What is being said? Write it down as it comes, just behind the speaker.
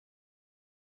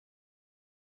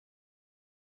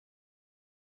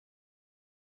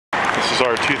is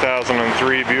our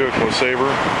 2003 Buick Lesabre.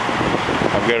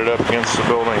 I've got it up against the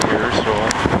building here, so I'll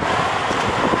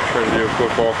try to do a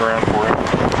quick walk around for you.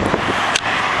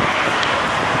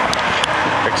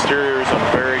 Exterior is in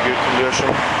very good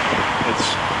condition.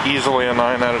 It's easily a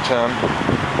 9 out of 10.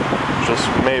 Just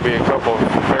maybe a couple of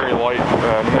very light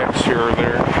nicks here or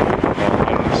there.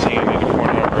 I don't see any to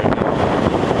point out right now.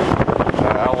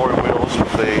 Alloy wheels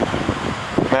with a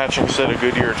matching set of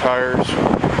Goodyear tires.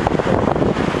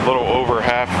 A little over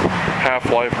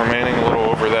half-life remaining, a little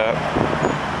over that.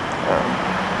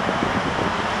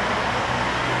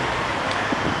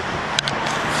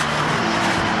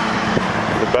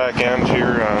 The back end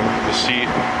here, the seat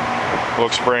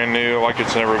looks brand new, like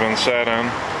it's never been sat in.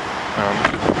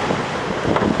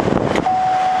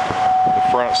 The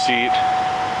front seat,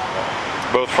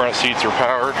 both front seats are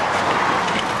powered.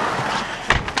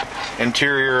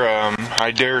 Interior,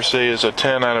 I dare say, is a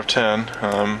 10 out of 10.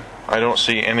 I don't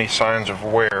see any signs of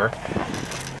wear.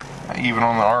 Even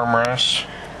on the armrests,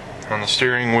 on the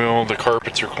steering wheel, the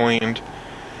carpets are cleaned.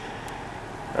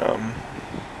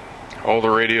 All the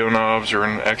radio knobs are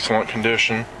in excellent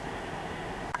condition.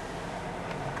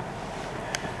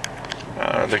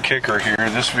 The kicker here,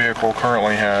 this vehicle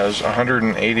currently has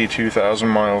 182,000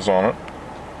 miles on it.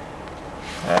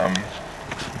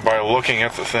 By looking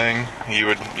at the thing, you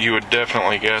would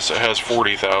definitely guess it has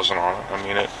 40,000 on it. I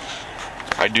mean,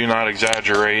 I do not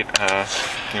exaggerate.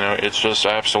 It's just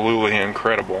absolutely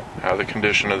incredible how the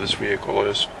condition of this vehicle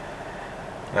is.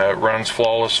 It runs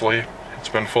flawlessly. It's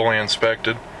been fully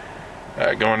inspected.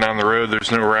 Going down the road,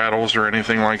 there's no rattles or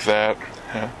anything like that.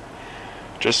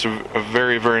 Just a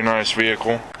very, very nice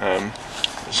vehicle.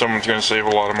 Someone's going to save a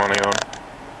lot of money on.